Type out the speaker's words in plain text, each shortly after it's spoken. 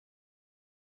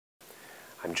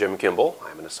I'm Jim Kimble.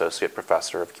 I'm an associate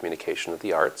professor of communication of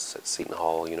the arts at Seton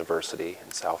Hall University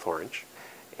in South Orange,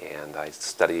 and I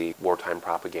study wartime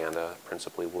propaganda,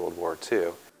 principally World War II.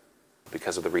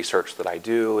 Because of the research that I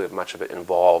do, much of it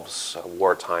involves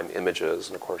wartime images,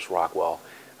 and of course Rockwell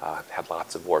had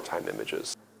lots of wartime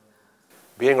images.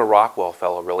 Being a Rockwell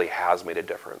Fellow really has made a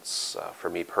difference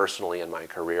for me personally in my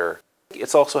career.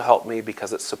 It's also helped me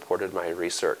because it supported my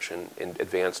research and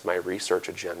advanced my research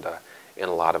agenda in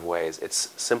a lot of ways. It's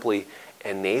simply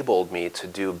enabled me to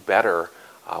do better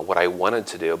what I wanted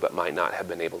to do but might not have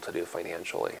been able to do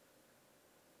financially.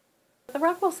 The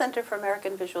Rockwell Center for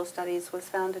American Visual Studies was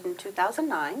founded in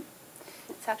 2009.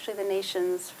 It's actually the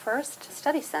nation's first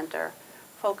study center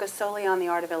focused solely on the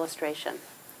art of illustration.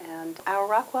 And our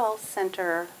Rockwell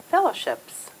Center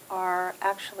fellowships are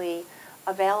actually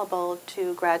available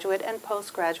to graduate and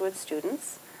postgraduate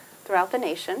students throughout the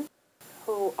nation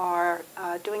who are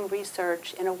doing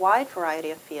research in a wide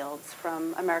variety of fields,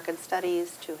 from American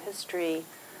studies to history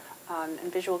and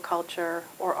visual culture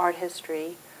or art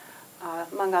history,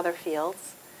 among other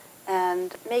fields,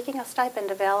 and making a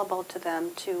stipend available to them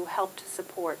to help to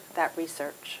support that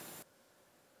research.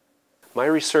 My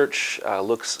research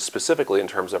looks specifically in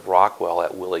terms of Rockwell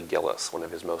at Willie Gillis, one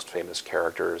of his most famous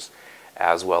characters,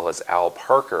 as well as Al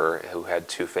Parker, who had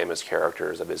two famous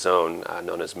characters of his own,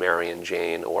 known as Mary and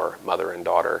Jane, or Mother and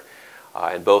Daughter.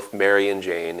 And both Mary and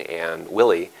Jane and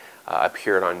Willie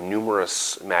appeared on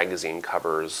numerous magazine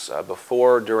covers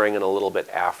before, during, and a little bit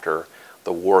after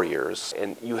the war years.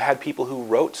 And you had people who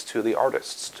wrote to the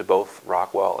artists, to both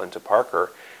Rockwell and to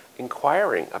Parker,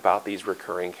 inquiring about these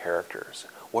recurring characters.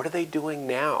 What are they doing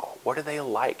now? What are they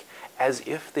like? As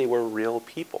if they were real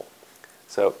people.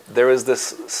 So there is this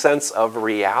sense of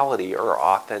reality or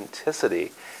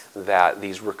authenticity that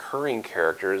these recurring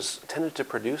characters tended to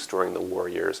produce during the war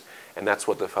years, and that's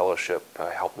what the fellowship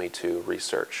helped me to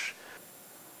research.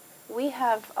 We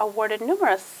have awarded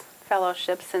numerous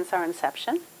fellowships since our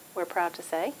inception, we're proud to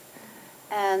say,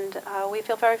 and we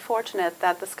feel very fortunate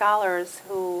that the scholars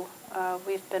who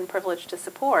we've been privileged to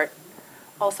support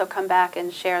also come back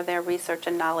and share their research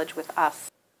and knowledge with us,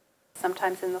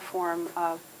 sometimes in the form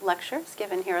of lectures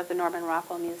given here at the Norman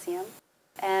Rockwell Museum,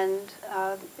 and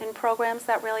in programs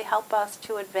that really help us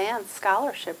to advance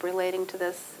scholarship relating to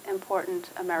this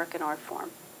important American art form.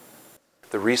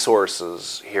 The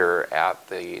resources here at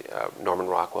the Norman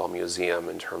Rockwell Museum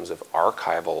in terms of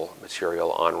archival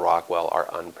material on Rockwell are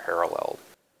unparalleled.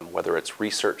 Whether it's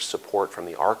research support from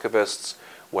the archivists,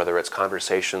 whether it's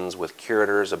conversations with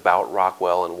curators about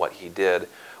Rockwell and what he did,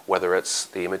 whether it's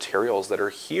the materials that are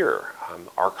here,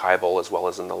 archival as well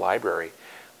as in the library.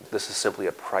 This is simply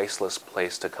a priceless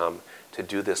place to come to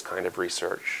do this kind of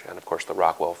research. And of course the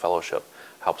Rockwell Fellowship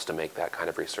helps to make that kind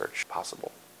of research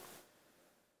possible.